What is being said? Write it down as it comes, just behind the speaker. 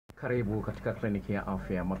Karibu katika kliniki ya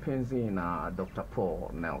afya ya mapenzi na Dr.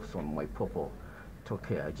 Paul Nelson Mwaipopo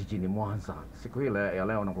tokea jijini Mwanza. Siku ile ya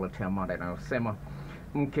leo nakuletea mada inayosema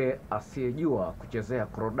mke asiyejua kuchezea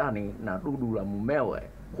korodani na dudu la mumewe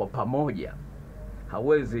kwa pamoja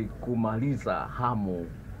hawezi kumaliza hamu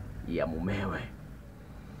ya mumewe.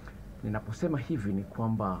 Ninaposema hivi ni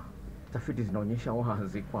kwamba tafiti zinaonyesha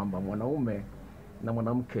wazi kwamba mwanaume na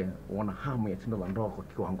mwanamke wana hamu ya tendo la ndoa kwa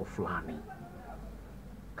kiwango fulani.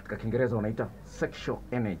 Katika Kiingereza wanaita sexual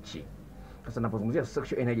energy. Sasa ninapozungumzia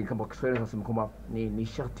sexual energy kama kwa Kiswahili nasema kwamba ni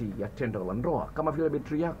nishati ya tendo la ndoa. Kama vile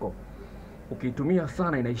betri yako ukiitumia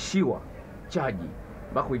sana inaishiwa chaji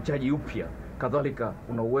mpaka uichaji upya, kadhalika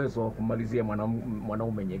una uwezo wa kumalizia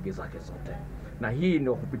mwanaume nyege zake zote. Na hii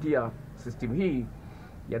ndio kupitia system hii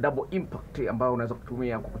ya double impact ambayo unaweza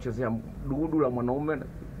kutumia kwa kuchezea dudu la mwanaume,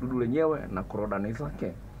 dudu lenyewe na korodani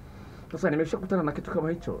zake. Sasa nimeshakutana na kitu kama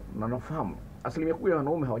hicho na nafahamu asilimia kubwa ya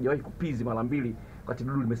wanaume hawajawahi kupizi mara mbili wakati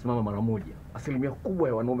dudu limesimama mara moja. Asilimia kubwa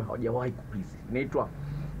ya wanaume hawajawahi kupizi. Inaitwa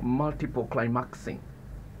multiple climaxing.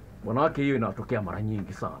 Wanawake hiyo inatokea mara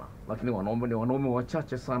nyingi sana, lakini wanaume ni wanaume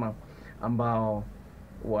wachache sana ambao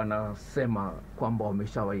wanasema kwamba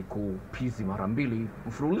wameshawahi kupizi mara mbili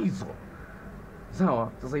mfululizo.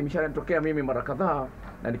 Sawa, sasa imeshanitokea mimi mara kadhaa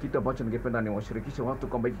na ni kitu ambacho ningependa niwashirikishe watu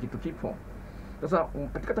kwamba hiki kitu kipo. Sasa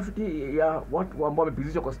katika tafiti ya watu ambao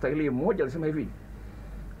wamepizishwa kwa staili mmoja alisema hivi: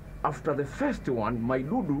 after the first one my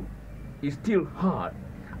dudu is still hard,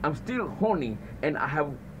 I'm still horny and I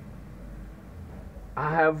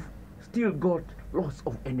have still got lots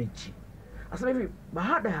of energy. Asema hivi,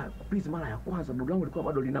 baada ya kupizi mara ya kwanza dudu langu lilikuwa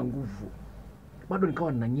bado lina nguvu, bado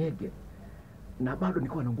nikawa nina nyege na bado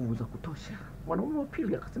nilikuwa na nguvu za kutosha. Mwanaume wa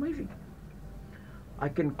pili akasema hivi: I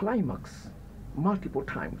can climax multiple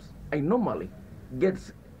times.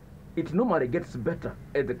 It normally gets better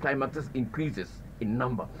as the climaxes increases in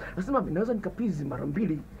number. Nasema naweza nikapizi mara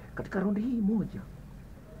mbili katika raundi hii moja.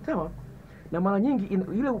 Sawa? Na mara nyingi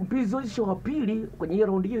ile mpizi wa pili kwenye ile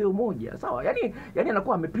raundi hiyo moja. Sawa? Yaani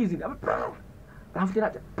anakuwa amepizi. Alafu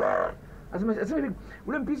tena nasema hivi,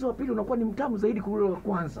 ule mpizi wa pili unakuwa ni mtamu zaidi kuliko ule wa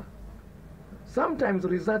kwanza. Sometimes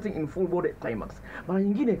resulting in full body climax. Mara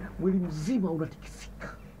nyingine mwili mzima unatikisika.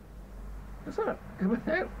 Sasa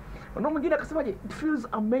wanaume mwingine akasemaje, it feels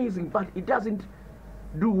amazing but it doesn't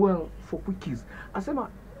do well for quickies. Asema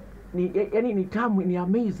ni tamu, ni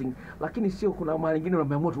amazing, lakini sio kuna mara nyingine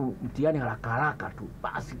unaamua tu mtihani haraka tu.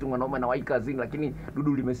 Basi tu mwanaume anawahi kazini lakini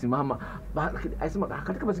dudu limesimama. Asema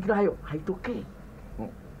katika mazingira hayo haitokei.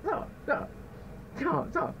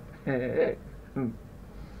 Sawa.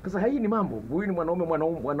 Sasa hii ni mambo. Huyu ni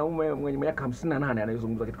mwanaume mwenye miaka 58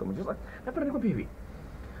 anayezungumza kitu kama hicho. Sasa napenda nikwambie hivi.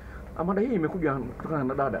 Mada hii imekuja kutokana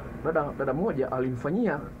na dada moja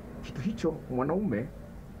alimfanyia kitu hicho mwanaume,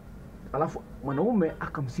 alafu mwanaume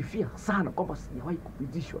akamsifia sana kwamba sijawahi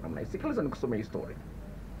kupizishwa namna hiyo. Sikiliza nikusomee story.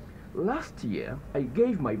 Last year I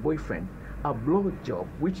gave my boyfriend a blow job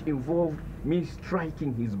which involved me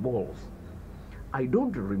striking his balls. I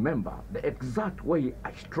don't remember the exact way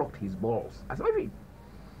I stroked his balls. Asema hivi,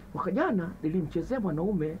 mwaka jana nilimchezea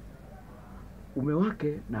mwanaume ume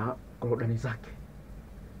wake na korodani zake.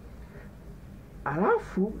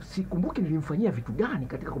 Alafu sikumbuki nilimfanyia vitu gani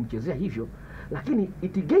katika kumchezea hivyo, lakini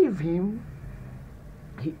it gave him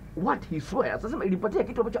what he swears. Sasa ilimpatia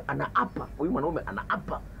kitu ambacho anaapa, huyu mwanaume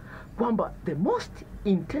anaapa kwamba the most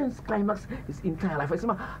intense climax is entire life.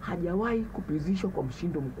 Anasema hajawahi kupizishwa kwa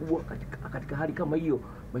mshindo mkubwa katika hali kama hiyo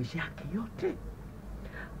maisha yake yote.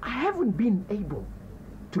 I haven't been able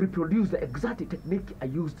to reproduce the exact technique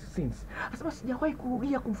I used since. Anasema sijawahi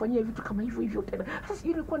kurudia kumfanyia vitu kama hivyo tena. Sasa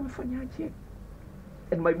sijui nilikuwa nimefanyaje.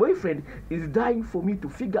 And my boyfriend is dying for me to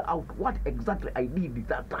figure out what exactly I did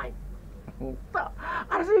that time.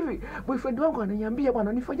 Anasema hivi, boyfriend wangu ananiambia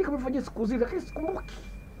bwana nifanyie kama nifanyie siku zile lakini sikumbuki.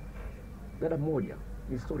 Dada mmoja,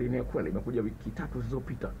 ni story ni kweli, imekuja wiki 3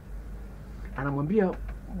 zilizopita. Anamwambia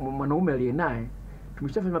mwanaume aliye naye,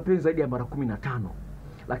 tumeshafanya mapenzi zaidi ya mara 15,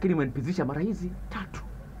 lakini umenipizisha mara hizi 3.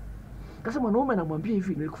 Sasa mwanaume anamwambia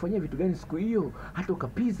hivi, nilikufanyia vitu gani siku hiyo hata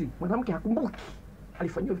ukapizi? Mwanamke hakumbuki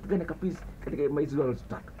alifanyia vitu gani kapizi katika maizi wale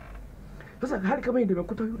zitaka. Sasa hali kama hii ndio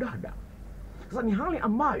imekuta huyu dada. Sasa ni hali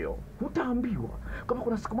ambayo hutaambiwa kama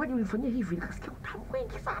kuna siku moja ulifanyia hivi nikasikia utamu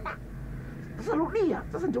mwingi sana. Sasa rudia.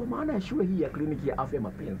 Sasa ndio maana ya shule hii ya kliniki ya afya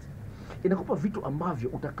mapenzi. Inakupa vitu ambavyo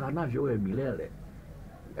utakaa navyo wewe milele.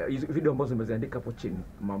 Video ambazo nimeziandika hapo chini,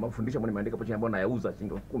 mafundisho ambayo nimeandika hapo chini ambayo nayauza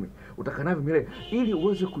shilingi 10. Utakaa navyo milele ili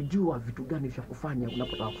uweze kujua vitu gani vya kufanya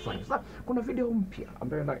unapotaka kufanya. Sasa kuna video mpya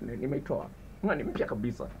ambayo nimeitoa. Ni mpya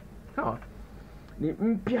kabisa. Sawa? Ni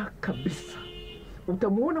mpya kabisa.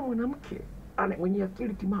 Utamuona mwanamke mwenye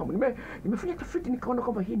akili timamu. Nimefanya tafiti nikaona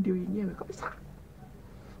kwamba hii ndio yenyewe kabisa.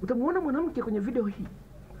 Utamuona mwanamke kwenye video hii.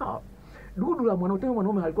 Dudu la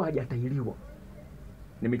mwanaume alikuwa hajatailiwa.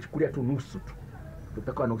 Nimechukulia tu nusu tu.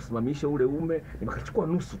 Tutakuwa na kusimamisha ule uume, nimekachukua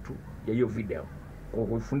nusu tu ya hiyo video kwa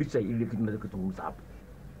kufundisha ile kitu ninachozungumza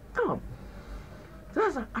hapo.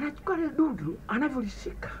 Sasa anachukua ile dudu,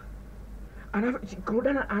 anavyolishika,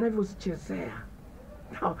 korodana anavyozichezea,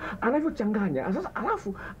 anavyochanganya. Sasa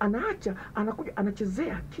alafu anaacha, anakuja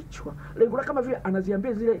anachezea kichwa, lengo la kama vile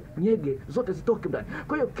anaziambia zile nyege zote zitoke ndani.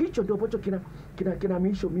 Kwa hiyo kichwa ndio ambacho kina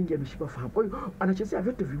miisho mingi ya mishipa fahamu. Kwa hiyo anachezea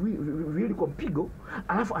vyote viwili kwa mpigo,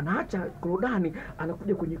 alafu anaacha korodani,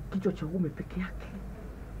 anakuja kwenye kichwa cha uume peke yake.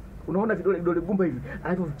 Unaona vidole gumba hivi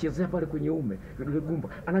anavyochezea pale kwenye uume, vidole gumba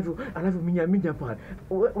anavyominya pale.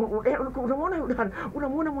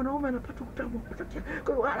 Unamuona mwanaume anapata utamu kutokea.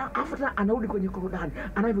 Kwa hiyo afuta anarudi kwenye korodani,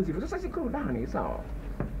 anavyozivu. Sasa si korodani sawa.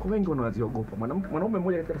 Kwa wengi wanaziogopa. Mwanaume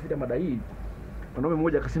mmoja katika tafiti ya mada hii, mwanaume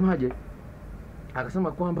mmoja akasemaje?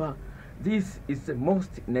 Akasema kwamba this is the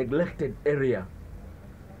most neglected area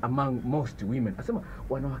among most women. Asema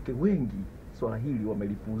wanawake wengi swala hili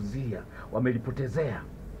wamelipuuzia, wamelipotezea.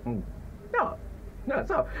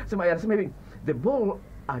 So anasema hivi, the ball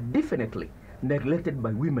are definitely neglected by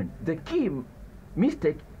women. The key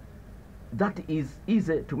mistake that is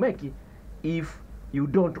easy to make if you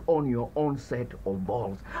don't own your own set of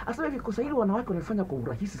balls. Asema hivi, kosa hili wanawake wanafanya kwa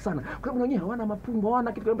urahisi sana. Kwa sababu wenyewe hawana mapumbu,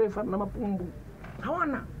 hawana kitu kama mfano na mapumbu.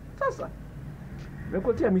 Hawana. Sasa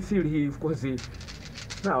nimekuletea misili hii of course.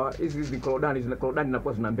 Sawa, hizi korodani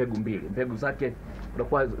zinakuwa zina mbegu mbili. Mbegu zake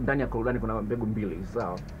unakuwa ndani ya korodani kuna mbegu mbili.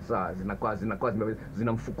 Sawa, zinakuwa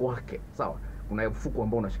zina mfuko wake. Sawa. Kuna mfuko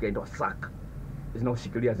ambao unashikilia ndio saka.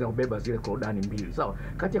 Zinaoshikilia zinabeba zile korodani mbili. Sawa.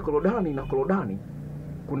 Kati ya korodani na korodani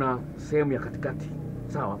kuna sehemu ya katikati.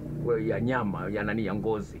 Sawa, ya nyama, ya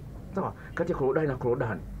ngozi. Sawa, kati ya korodani na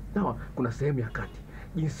korodani. Sawa, kuna sehemu ya kati.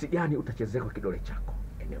 Jinsi gani utachezea kwa kidole chako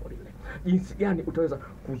eneo lile? Jinsi gani utaweza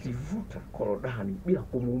kuzivuta korodani bila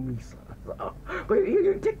kumuumiza? Kwa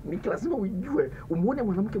hiyo technique lazima ujue, umuone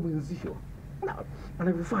mwanamke mwenzio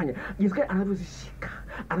anavyofanya, jinsi gani anavyozishika,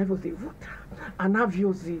 anavyozivuta,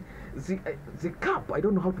 zikapa. I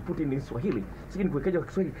don't know how to put it in Swahili. Sijui nikuwekeje kwa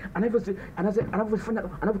Kiswahili. Anavyofanya,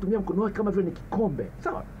 anavyotumia mkono wake kama vile ni kikombe.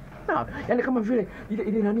 Sawa? Yaani kama vile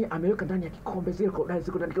ile nani ameweka ndani ya kikombe, zile korodani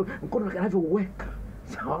ziko ndani, mkono wake anavyoweka.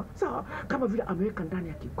 Sawa, kama vile ameweka ndani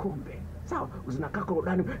ya kikombe. Sawa, zinakaa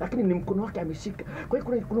korodani lakini ni mkono wake ameshika. Kwa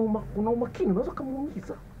hiyo kuna umakini, unaweza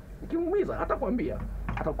kumuumiza. Ukimuumiza atakwambia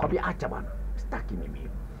acha bwana, sitaki mimi.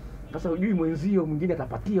 Sasa hujui mwenzio mwingine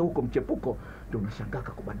atapatia huko mchepuko, ndio unashangaa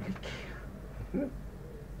kubadilika.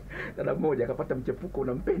 Dada mmoja akapata mchepuko,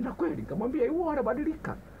 unampenda kweli, nikamwambia huwa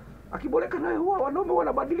anabadilika. Akiboleka naye huwa wanaume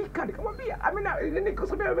wanabadilika. Nikamwambia amina,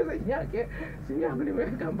 nikusomea message yake, si yangu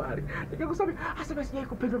nimeweka mbali. Nikikusomea asema sijai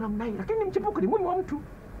kupendwa namna hii, lakini mchepuko ni mume wa mtu.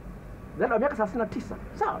 Dada wa miaka 39.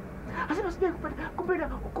 Sawa. Asema sijai kupenda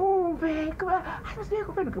kumbe asema sijai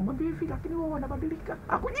kupenda. Nikamwambia hivi, lakini wao wanabadilika.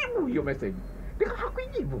 Hakujibu hiyo message.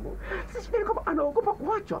 Hakujibu. Sisi shida kama anaogopa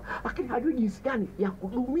kuachwa, lakini hajui jinsi gani ya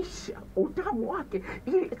kudumisha utamu wake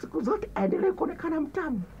ili siku zote aendelee kuonekana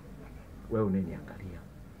mtamu. Wewe unaniangalia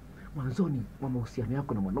mwanzoni mwa mahusiano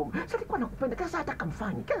yako na mwanaume, sasa alikuwa anakupenda, sasa hata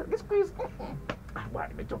kamfanye siku hizi bwana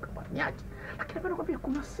nimechoka bwana niache. Lakini bado kwambia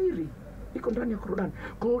kuna siri iko ndani ya korodani.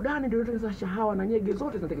 Korodani ndio inatengeneza shahawa na nyege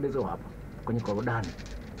zote zinatengenezwa hapa kwenye korodani.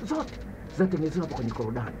 Zote zinatengenezwa hapa kwenye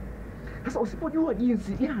korodani. Sasa usipojua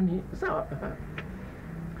jinsi gani sawa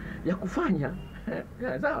ya kufanya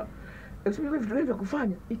sawa, usipojua vitu vya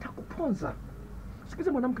kufanya itakuponza.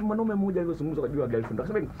 Sikiza mwanaume mmoja aliyozungumza kwa juu ya girlfriend.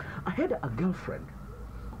 Akasema I had a girlfriend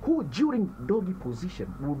who during doggy position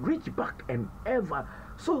would reach back and ever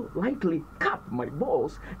so lightly cup my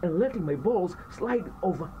balls and letting my balls slide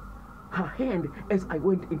over her hand as I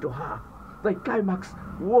went into her. The climax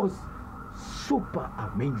was super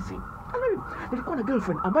amazing. Nilikuwa na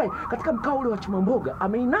girlfriend ambaye katika mkao ule wa chuma mboga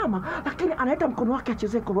ameinama, lakini analeta mkono wake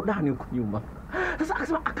achezee korodani huko nyuma. Sasa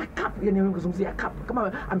akasema akakap, yani anazungumzia kap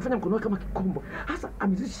kama amefanya mkono wake kama kikombo. Sasa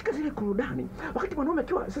amezishika zile korodani. Wakati mwanaume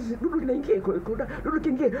akiwa sasa dudu linaingia korodani, dudu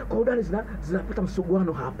kiingia korodani zinapata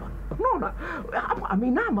msuguano hapa. Unaona? Hapo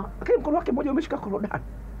ameinama, lakini mkono wake mmoja umeshika korodani.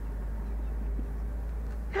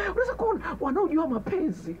 Unaweza kuona wanaojua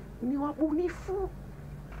mapenzi ni wabunifu.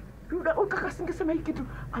 Kaka singesema hiki kitu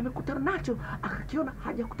amekutana nacho, akakiona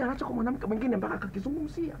hajakutana nacho kwa mwanamke mwingine mpaka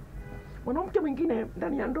akakizungumzia. Mwanamke mwingine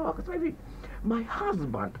ndani ya ndoa akasema hivi, my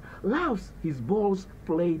husband loves his balls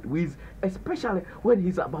played with, especially when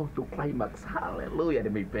he's about to climax. Hallelujah,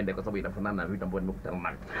 nimeipenda kwa sababu inafanana na vitu ambavyo nimekutana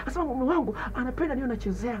navyo. Asema mume wangu anapenda niwe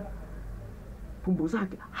nachezea pumbu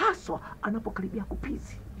zake, haswa anapokaribia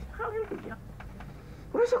kupizi. Haleluya.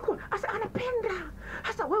 Unaweza kuwa hasa anapenda.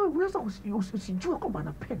 Hasa wewe unaweza usijue kwamba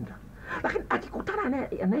anapenda. Lakini akikutana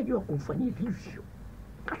anayejua kumfanyia hivyo,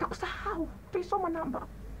 atakusahau. Utaisoma namba.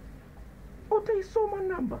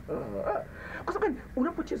 Kwa sababu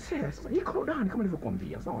unapochezea sasa hii korodani kama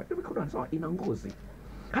nilivyokuambia, sawa? Hii korodani sawa ina ngozi.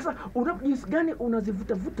 Sasa jinsi gani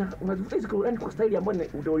unazivuta hizo korodani kwa staili ambayo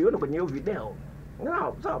utaiona kwenye hiyo video.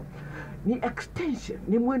 Sawa. Ni extension,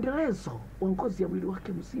 ni mwendelezo wa ngozi ya mwili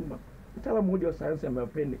wake mzima. Mtaalamu mmoja wa sayansi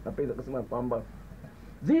amependa kusema kwamba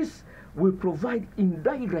this will provide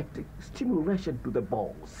indirect stimulation to the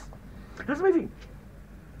balls. Nasema hivi,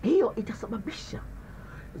 hiyo itasababisha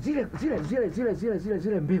zile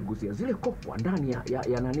mbegu zile kokwa ndani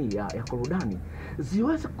ya korodani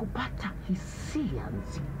ziweze kupata hisia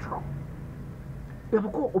nzito.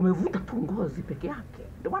 Japokuwa umevuta tu ngozi peke yake.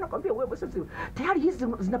 Ndio maana nakwambia wewe sasa tayari hizi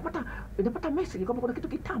zinapata message kwamba kuna kitu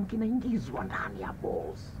kitamu kinaingizwa ndani ya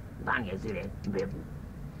balls, ndani ya zile mbegu.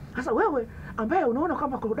 Sasa wewe ambaye unaona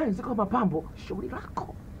kwamba korodani ziko mapambo, shauri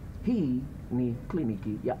lako. Hii ni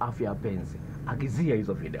kliniki ya afya ya penzi. Agizia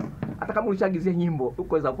hizo video. Hata kama ulishagizia nyimbo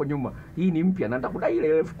uko huko nyuma, hii ni mpya na nitakudai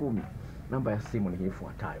ile 10,000. Namba ya simu ni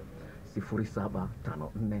ifuatayo: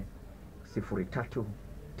 0754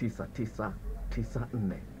 039994,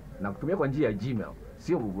 na kutumia kwa njia ya Gmail,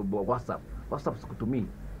 sio WhatsApp. WhatsApp sikutumii.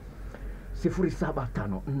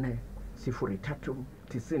 0754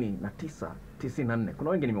 039994. Kuna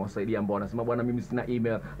wengi nimewasaidia ambao wanasema bwana, mimi sina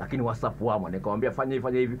email lakini WhatsApp wamo. Nikamwambia fanya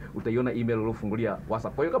hivi, utaiona email uliofungulia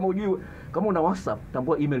WhatsApp. Kwa hiyo kama hujui, kama una WhatsApp,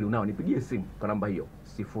 tambua email unao, nipigie simu kwa namba hiyo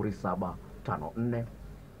 0754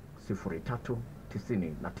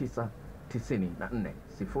 039994,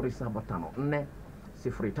 0754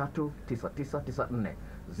 039994,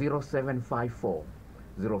 0754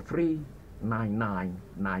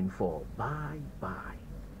 039994. Bye bye.